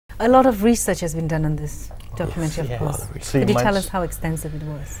A lot of research has been done on this documentary, Yeah. of course. Yes. Could you tell us how extensive it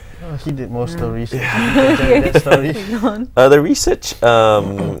was? Oh, he did most of the research. Okay. That story.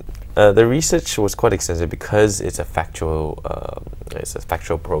 The research was quite extensive because it's a factual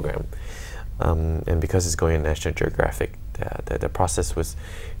program, and because it's going in National Geographic. The process was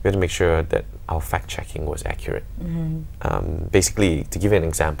we had to make sure that our fact checking was accurate. Basically, to give you an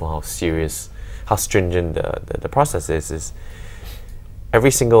example, how stringent the process is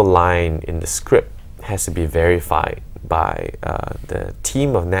every single line in the script has to be verified by the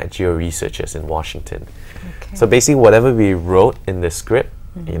team of NatGeo researchers in Washington. Okay. So basically, whatever we wrote in the script,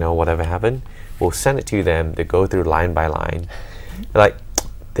 whatever happened, we'll send it to them. They go through line by line, like,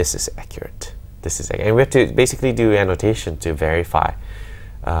 this is accurate. And we have to basically do annotation to verify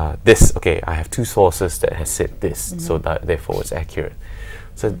this. Okay, I have two sources that has said this, so that therefore it's accurate.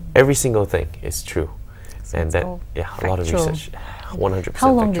 So every single thing is true, So and it's that all a lot of factual. research, 100%.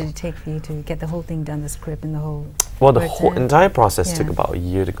 How long factual. did it take for you to get the whole thing done, the script and the whole? Well, the words whole in? entire process took Yeah. about a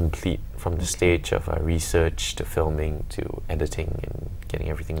year to complete, from the stage of research to filming to editing and getting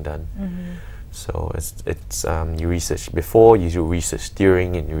everything done. So it's you research before, you do research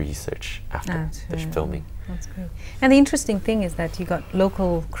during, and you research after the filming. That's great. And the interesting thing is that you got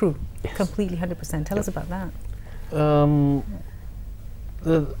local crew, Yes. completely 100%. Tell us about that.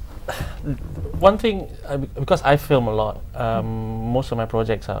 The one thing, because I film a lot, most of my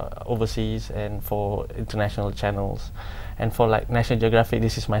projects are overseas and for international channels, and for like National Geographic,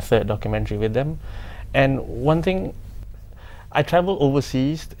 this is my third documentary with them. And one thing, I travel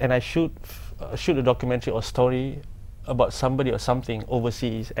overseas and I shoot a documentary or story about somebody or something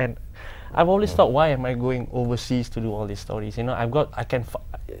overseas, and I've always thought, why am I going overseas to do all these stories? You know,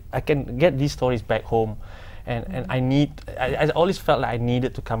 I can get these stories back home. And I always felt like I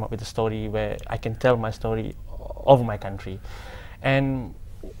needed to come up with a story where I can tell my story of my country. And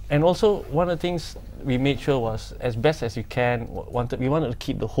also one of the things we made sure was, as best as we can, we wanted to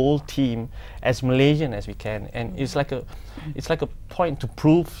keep the whole team as Malaysian as we can. And it's like a point to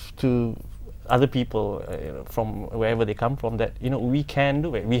prove to other people from wherever they come from that, you know, we can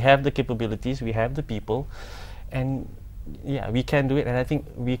do it. We have the capabilities, we have the people, and yeah, we can do it. And I think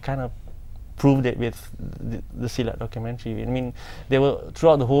we kind of proved it with the Silat documentary. I mean, there were,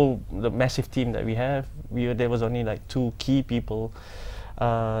 throughout the massive team that we have, there was only like 2 key people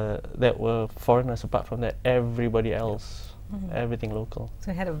that were foreigners. Apart from that, everybody else, everything local.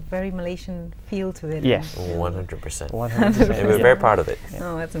 So it had a very Malaysian feel to it. Yes. 100%. 100%. And we're very proud of it.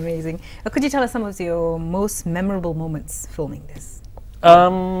 Oh, that's amazing. Could you tell us some of your most memorable moments filming this? I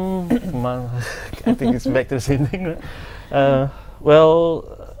think it's back to the same thing. Right?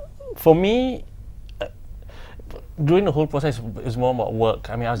 Well, for me, during the whole process, it was more about work.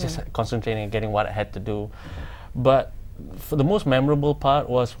 I mean, I was just concentrating on getting what I had to do. But for the most memorable part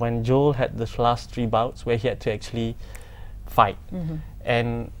was when Joel had the last 3 bouts where he had to actually fight.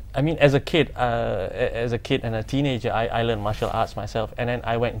 And I mean, as a kid and a teenager, I learned martial arts myself, and then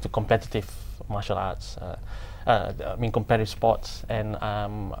I went into competitive martial arts. I mean, competitive sports, and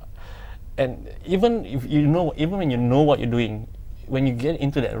even when you know what you're doing, when you get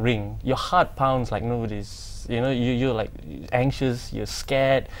into that ring, your heart pounds like nobody's. You know, you're like anxious, you're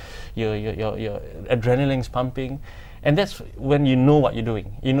scared, your adrenaline's pumping, and that's when you know what you're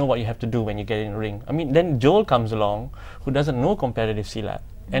doing. You know what you have to do when you get in the ring. I mean, then Joel comes along, who doesn't know competitive Silat,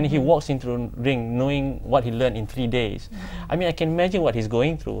 and he walks into the ring knowing what he learned in 3 days. I mean, I can imagine what he's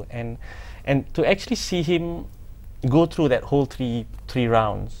going through, and to actually see him go through that whole three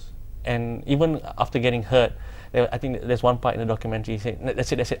rounds, and even after getting hurt, I think there's one part in the documentary he said,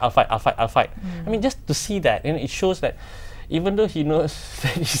 that's it, I'll fight. I mean, just to see that, you know, it shows that even though he knows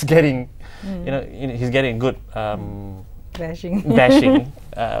that he's getting, he's getting good bashing,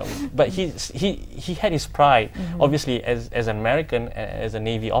 but he had his pride. Obviously, as an American, as a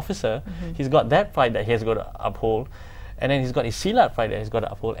Navy officer, he's got that pride that he has got to uphold, and then he's got his Silat pride that he's got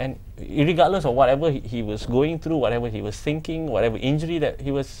to uphold. And regardless of whatever he was going through, whatever he was thinking, whatever injury that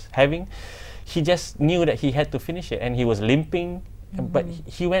he was having, he just knew that he had to finish it, and he was limping, but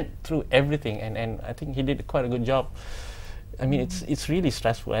he went through everything, and I think he did quite a good job. I mean, it's really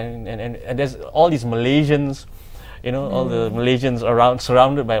stressful, and there's all these Malaysians, you know, all the Malaysians around,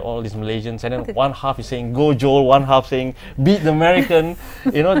 surrounded by all these Malaysians, and then one half is saying "Go Joel," one half saying "Beat the American,"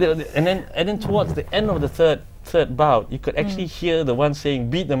 you know, and then towards the end of the third bout, you could actually hear the one saying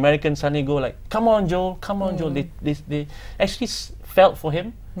 "Beat the American" suddenly go like, "Come on, Joel, come on, Joel." They actually felt for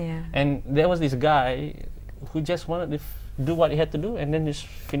him. Yeah. And there was this guy who just wanted to do what he had to do, and then just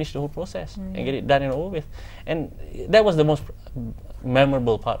finish the whole process and get it done and over with. And that was the most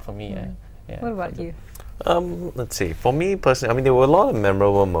memorable part for me. Yeah. What about you? Let's see. For me personally, I mean, there were a lot of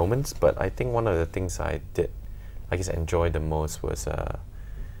memorable moments, but I think one of the things I enjoyed the most was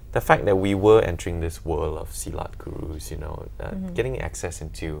the fact that we were entering this world of Silat gurus. Getting access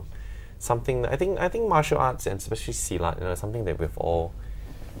into something. I think martial arts and especially Silat, something that we've all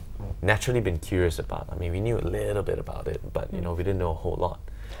naturally been curious about. I mean, we knew a little bit about it, but we didn't know a whole lot.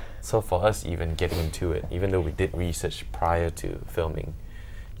 So for us, even getting into it, even though we did research prior to filming,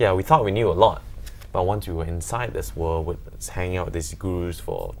 we thought we knew a lot. But once we were inside this world, hanging out with these gurus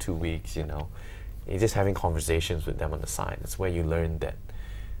for 2 weeks, you're just having conversations with them on the side. That's where you learn that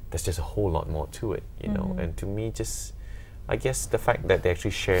there's just a whole lot more to it, And to me, I guess the fact that they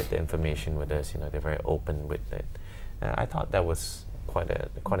actually shared the information with us, they're very open with it. I thought that was quite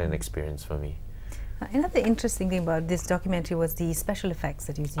an experience for me. Another interesting thing about this documentary was the special effects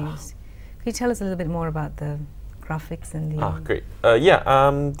that you used. Could you tell us a little bit more about the graphics and the... Great.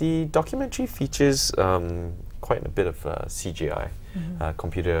 The documentary features quite a bit of CGI,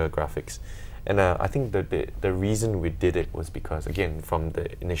 computer graphics. And I think the reason we did it was because, again, from the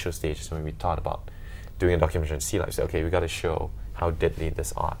initial stages when we thought about doing a documentary on Silat, we said, okay, we got to show how deadly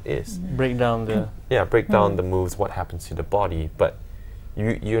this art is. Break down the... break down the moves, what happens to the body. But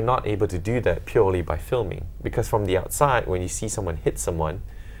you're not able to do that purely by filming, because from the outside, when you see someone hit someone,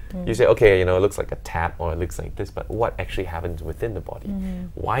 you say, okay, it looks like a tap or it looks like this, but what actually happens within the body?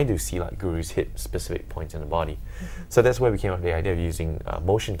 Why do Silat gurus hit specific points in the body? So that's where we came up with the idea of using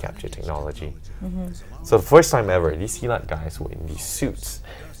motion capture technology. So the first time ever, these Silat guys were in these suits.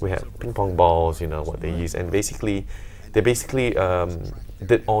 We had ping pong balls, what they use, and they basically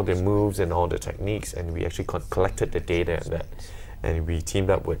did all their moves and all the techniques, and we actually collected the data and that. And we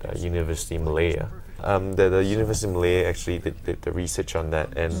teamed up with University of Malaya. The University of Malaya actually did the research on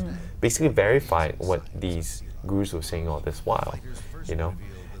that and basically verified what these gurus were saying all this while,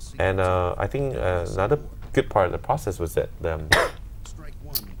 And I think another good part of the process was that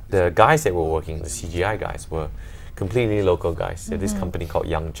the guys that were working, the CGI guys, were completely local guys. They're this company called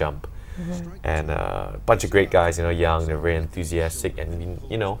Young Jump. And a bunch of great guys, young, they're very enthusiastic, and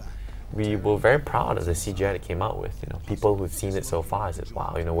we were very proud of the CGI that came out with. People who've seen it so far said,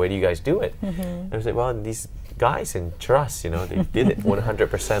 "Wow, where do you guys do it?" And I said, "Well, these guys in Cheras, they did it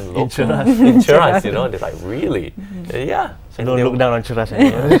 100% local." In Cheras, they're like, "Really?" Yeah. So don't look down on Cheras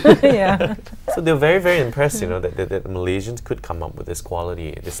anymore. So they're very, very impressed, that Malaysians could come up with this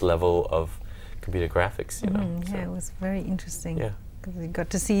quality, this level of computer graphics. Yeah, it was very interesting. Yeah. Because we got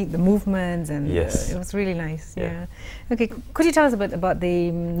to see the movements, and it was really nice. Yeah. Okay, could you tell us a bit about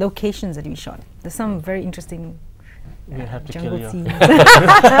the locations that we shot? There's some very interesting jungle scenes.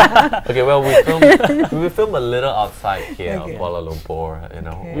 Okay, well, we filmed a little outside here of Kuala Lumpur.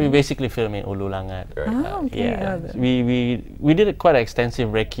 We basically filmed in Ulu Langat. Right. We did a quite extensive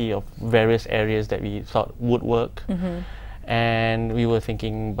recce of various areas that we thought would work. And we were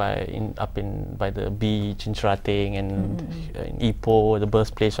thinking by the beach in Serating and in Ipoh, the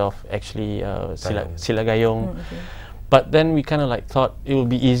birthplace of actually Silat Gayung. But then we kind of thought it would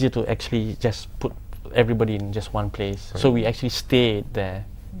be easier to actually just put everybody in just one place. So we actually stayed there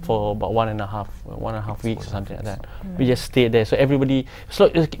for about one and a half weeks or something like that. We just stayed there. So everybody,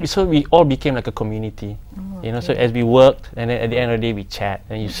 so we all became like a community. So as we worked, and then at the end of the day we chat,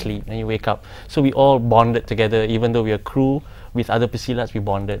 and you sleep, and you wake up. So we all bonded together, even though we are crew with other pesilats, we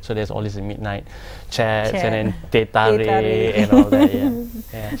bonded. So there's always a midnight chats and then teh tarik and all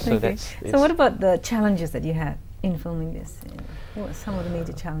that. So So what about the challenges that you had in filming this? What were some of the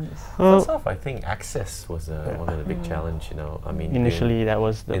major challenges? First off, I think access was one of the big challenges. I mean, initially that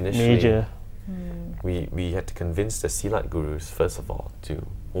was the major. We had to convince the Silat gurus, first of all, to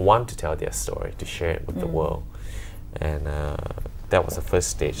want to tell their story, to share it with the world. And that was the first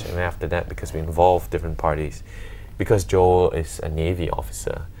stage. And after that, because we involved different parties, because Joel is a Navy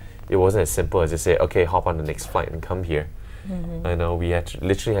officer, it wasn't as simple as to say, okay, hop on the next flight and come here. We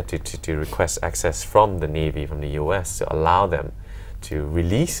literally had to request access from the Navy, from the US, to allow them to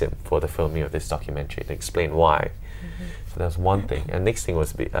release him for the filming of this documentary, to explain why. So that's one thing. And next thing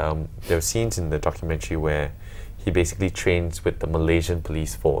was, there were scenes in the documentary where he basically trains with the Malaysian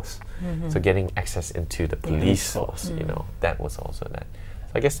police force. So getting access into the police force, that was also that.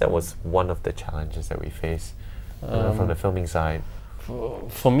 So I guess that was one of the challenges that we faced from the filming side.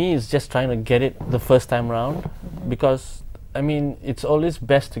 For me, it's just trying to get it the first time round, because I mean, it's always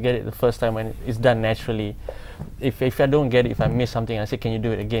best to get it the first time when it's done naturally. If I don't get it, if I miss something, I say, can you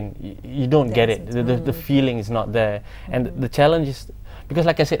do it again? You don't get it. The feeling is not there. And the challenge is, because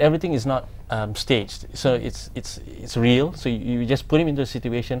like I said, everything is not staged, so it's real. So you just put him into a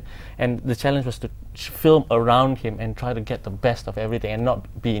situation, and the challenge was to film around him and try to get the best of everything and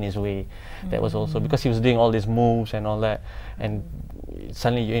not be in his way. That was also because he was doing all these moves and all that, and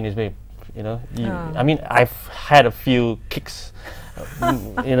suddenly you're in his way. You know, I mean, I've had a few kicks,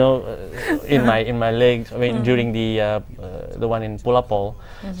 you know, in my legs. I mean, during the one in Pulapol,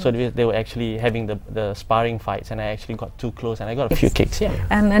 so they were actually having the sparring fights, and I actually got too close, and I got a few kicks. Yeah.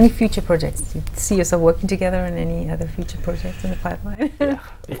 And any future projects? Do you see yourself working together on any other future projects in the pipeline? Yeah,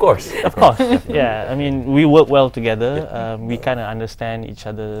 of course. Of course. Yeah. I mean, we work well together. We kind of understand each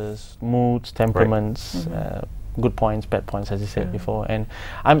other's moods, temperaments. Good points, bad points, as you said before, and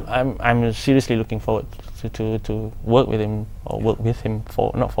I'm seriously looking forward to work with him, or work with him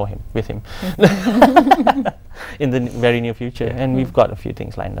with him in the very near future, and we've got a few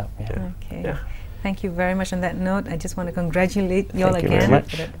things lined up. Okay. Thank you very much. On that note, I just want to congratulate you all again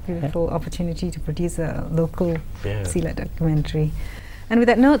for that beautiful opportunity to produce a local Silat documentary. And with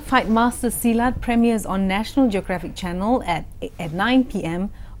that note, Fight Master Silat premieres on National Geographic channel at 9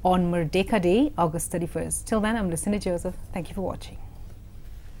 p.m. on Merdeka Day, August 31st. Till then, I'm Lucinda Joseph. Thank you for watching.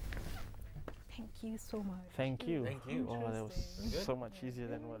 Thank you so much. Thank you. Thank you. Oh, that was so much easier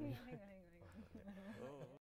than what you